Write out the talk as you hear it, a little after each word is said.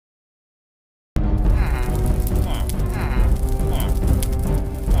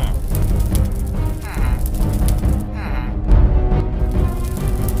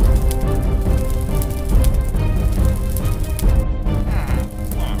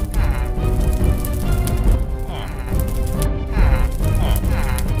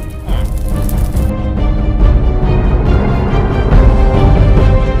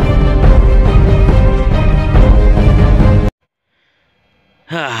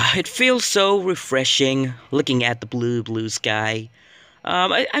It feels so refreshing looking at the blue sky.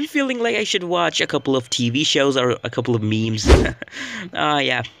 I'm feeling like I should watch a couple of TV shows or a couple of memes.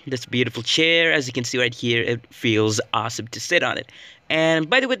 Yeah, this beautiful chair, as you can see right here, it feels awesome to sit on it. And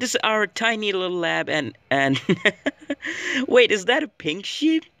by the way, this is our tiny little lab, and wait, is that a pink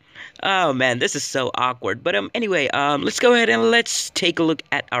sheep? Oh man, this is so awkward. But anyway, let's go ahead and let's take a look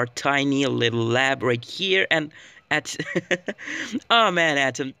at our tiny little lab right here. And at oh man,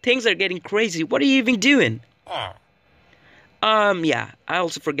 Atom, things are getting crazy. What are you even doing? Yeah, I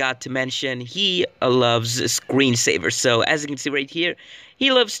also forgot to mention he loves screensavers. So as you can see right here,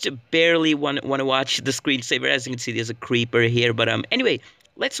 he loves to barely want to watch the screensaver. As you can see, there's a creeper here. But anyway,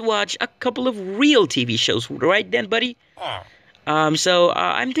 let's watch a couple of real TV shows, right then, buddy?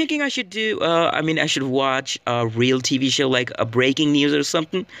 I'm thinking I should do, I should watch a real TV show like a breaking news or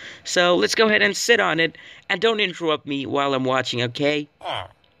something. So let's go ahead and sit on it and don't interrupt me while I'm watching, okay?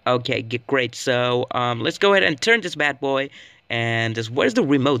 Okay, great. So, let's go ahead and turn this bad boy and just, where's the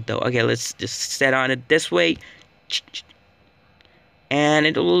remote though? Okay, let's just set on it this way. And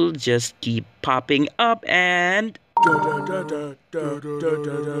it will just keep popping up and... Oh.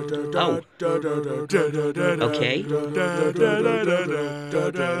 Okay.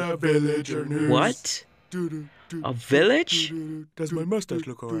 What? A village? Does my mustache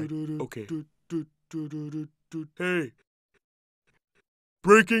look alright? Okay. Hey.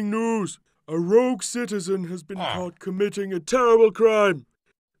 Breaking news! A rogue citizen has been caught committing a terrible crime.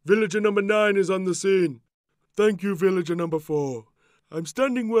 Villager number 9 is on the scene. Thank you, Villager number 4. I'm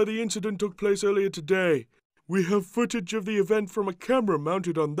standing where the incident took place earlier today. We have footage of the event from a camera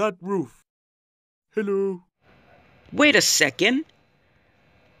mounted on that roof. Hello. Wait a second.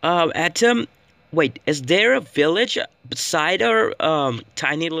 Atom, wait, is there a village beside our,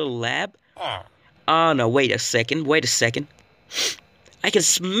 tiny little lab? Oh, no, wait a second. I can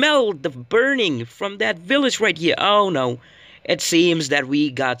smell the burning from that village right here. Oh, no. It seems that we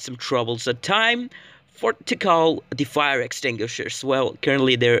got some trouble. So time to call the fire extinguishers. Well,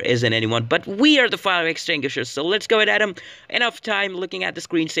 currently there isn't anyone, but we are the fire extinguishers. So let's go ahead, Adam. Enough time looking at the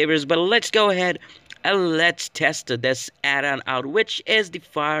screensavers, but let's go ahead and let's test this add-on out, which is the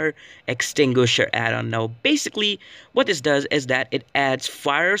fire extinguisher add-on. Now, basically, what this does is that it adds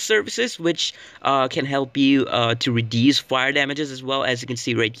fire services, which can help you to reduce fire damages as well, as you can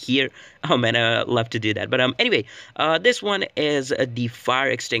see right here. Oh man, I love to do that. But anyway, this one is the fire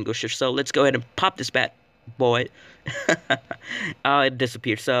extinguisher. So let's go ahead and pop this bad boy. It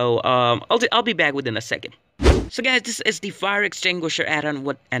disappeared. So I'll be back within a second. So guys, this is the fire extinguisher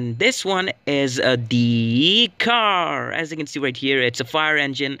add-on, and this one is the car. As you can see right here, it's a fire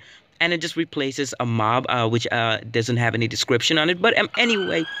engine, and it just replaces a mob, which doesn't have any description on it. But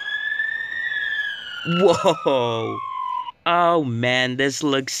anyway, whoa! Oh man, this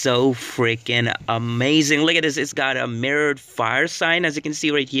looks so freaking amazing. Look at this, it's got a mirrored fire sign, as you can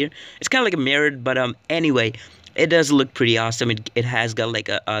see right here. It's kind of like a mirrored, but anyway, it does look pretty awesome. It has got like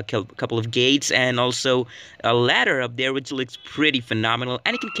a couple of gates and also a ladder up there, which looks pretty phenomenal.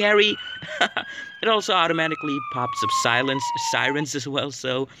 And it can carry, it also automatically pops up sirens as well.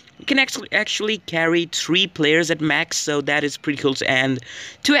 So it can actually carry 3 players at max. So that is pretty cool. And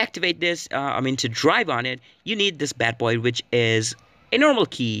to activate this, to drive on it, you need this bad boy, which is a normal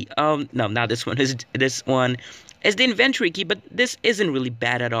key. No, not this one. This one is the inventory key, but this isn't really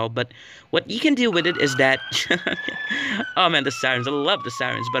bad at all. But what you can do with it is that oh man, the sirens, I love the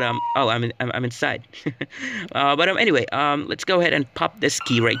sirens. But oh, I'm inside. But anyway, let's go ahead and pop this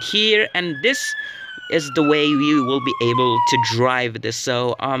key right here, and this is the way you will be able to drive this.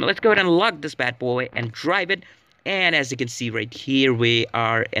 So let's go ahead and lock this bad boy and drive it. And as you can see right here, we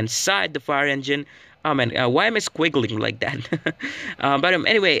are inside the fire engine. Oh man, why am I squiggling like that? But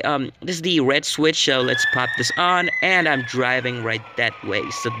anyway, this is the red switch, so let's pop this on, and I'm driving right that way.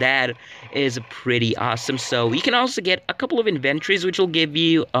 So that is pretty awesome. So you can also get a couple of inventories, which will give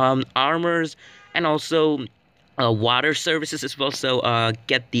you armors and also water services as well. So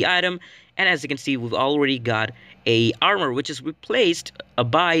get the item, and as you can see, we've already got a armor, which is replaced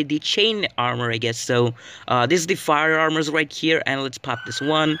by the chain armor, I guess. So this is the fire armors right here, and let's pop this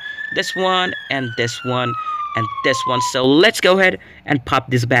one, and this one, and this one. So let's go ahead and pop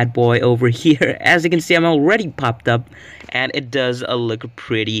this bad boy over here. As you can see, I'm already popped up, and it does look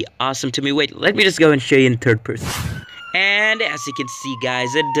pretty awesome to me. Wait, let me just go and show you in third person. And as you can see,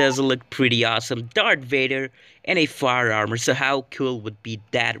 guys, it does look pretty awesome. Darth Vader in a fire armor. So how cool would be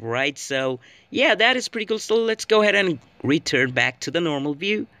that, right? So yeah, that is pretty cool. So let's go ahead and return back to the normal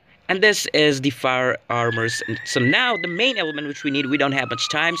view. And this is the fire armors. So now the main element which we need, we don't have much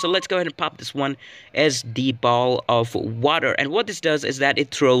time. So let's go ahead and pop this one as the ball of water. And what this does is that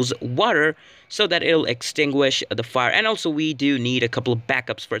it throws water so that it'll extinguish the fire. And also we do need a couple of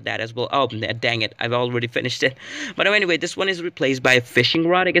backups for that as well. Oh, dang it. I've already finished it. But anyway, this one is replaced by a fishing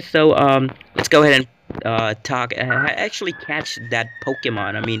rod, I guess. So let's go ahead and actually catch that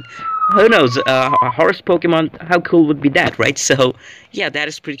Pokemon. I mean, who knows, a horse Pokemon, how cool would be that, right? So yeah, that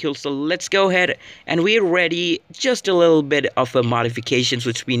is pretty cool. So let's go ahead, and we're ready. Just a little bit of modifications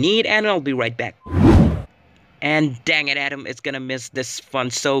which we need, and I'll be right back. And dang it, Adam, it's gonna miss this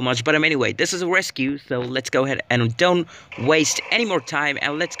fun so much. But anyway, this is a rescue, so let's go ahead and don't waste any more time.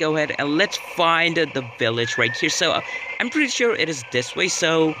 And let's go ahead and let's find the village right here. So I'm pretty sure it is this way.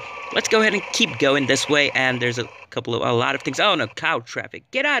 So let's go ahead and keep going this way. And there's a lot of things. Oh no, cow traffic!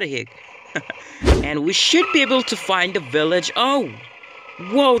 Get out of here! And we should be able to find the village. Oh,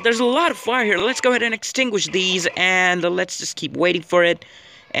 whoa! There's a lot of fire here. Let's go ahead and extinguish these, and let's just keep waiting for it.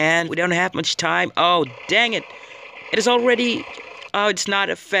 And we don't have much time. Oh, dang it. It is already... Oh, it's not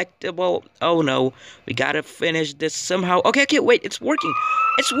effectable. Oh, no. We gotta finish this somehow. Okay, wait. It's working.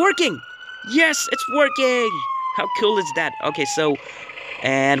 It's working. Yes, it's working. How cool is that? Okay, so...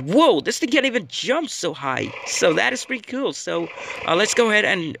 And, whoa, this thing can't even jump so high. So that is pretty cool. So, let's go ahead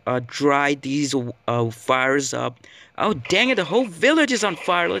and dry these fires up. Oh, dang it. The whole village is on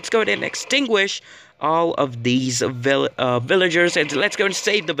fire. Let's go ahead and extinguish all of these villagers, and let's go and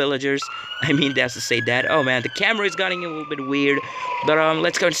save the villagers. I mean, that's to say that. Oh man, the camera is getting a little bit weird, but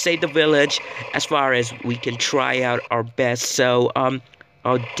let's go and save the village as far as we can try out our best. So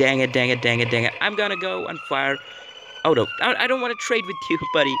oh dang it, I'm gonna go on fire. Oh no, I don't want to trade with you,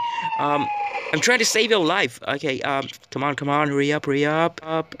 buddy. I'm trying to save your life. Okay, come on, hurry up. Hurry up.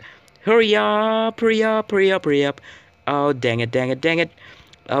 Oh dang it.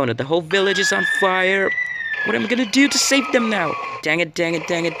 Oh no, the whole village is on fire. What am I gonna do to save them now? Dang it.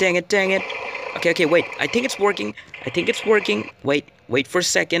 Okay, wait. I think it's working. Wait for a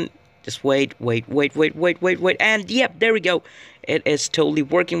second. Just wait. And yep, there we go. It is totally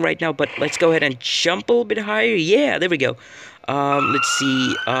working right now, but let's go ahead and jump a little bit higher. Yeah, there we go. Let's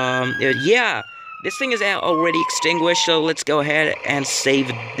see. Yeah. This thing is already extinguished, so let's go ahead and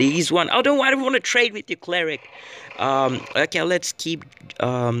save these one. Oh, no, I don't want to trade with you, cleric. Okay, let's keep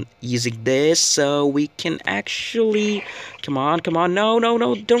using this so we can actually... Come on.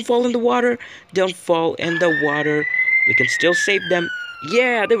 No, don't fall in the water. We can still save them.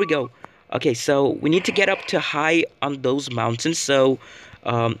 Yeah, there we go. Okay, so we need to get up to high on those mountains, so...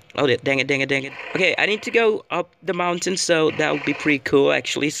 oh, dang it. Okay, I need to go up the mountain, so that would be pretty cool,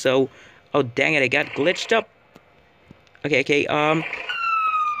 actually, so... Oh, dang it, I got glitched up. Okay, okay,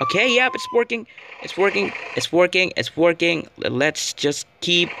 yep, it's working. Let's just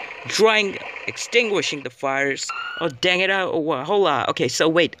keep extinguishing the fires. Oh, dang it, hold on. Okay, so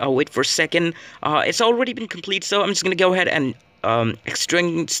wait for a second. It's already been complete, so I'm just gonna go ahead and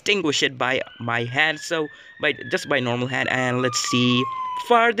extinguish it by my hand, so just by normal hand. And let's see,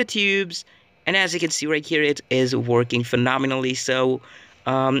 fire the tubes, and as you can see right here, it is working phenomenally. So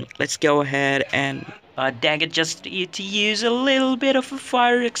let's go ahead and dang it, just to use a little bit of a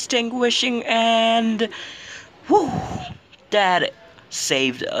fire extinguishing, and whoo, that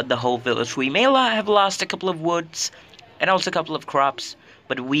saved the whole village. We may have lost a couple of woods and also a couple of crops,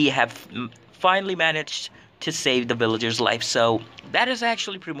 but we have finally managed to save the villagers' life. So that is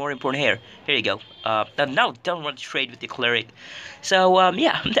actually pretty more important. Here you go. No, don't want to trade with the cleric. So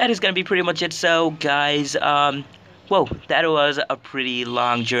yeah, that is gonna be pretty much it. So guys, whoa, that was a pretty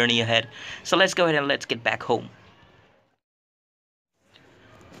long journey ahead. So let's go ahead and let's get back home.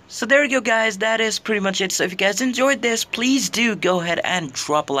 So there you go, guys. That is pretty much it. So if you guys enjoyed this, please do go ahead and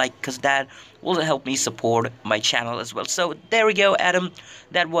drop a like, because that will help me support my channel as well. So there we go, Adam.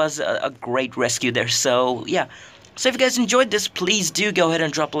 That was a great rescue there. So yeah. So if you guys enjoyed this, please do go ahead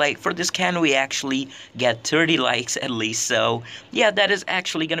and drop a like. For this, can we actually get 30 likes at least? So yeah, that is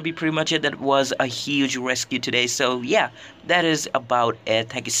actually gonna be pretty much it. That was a huge rescue today. So yeah, that is about it.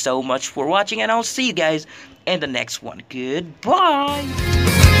 Thank you so much for watching, and I'll see you guys in the next one. Goodbye.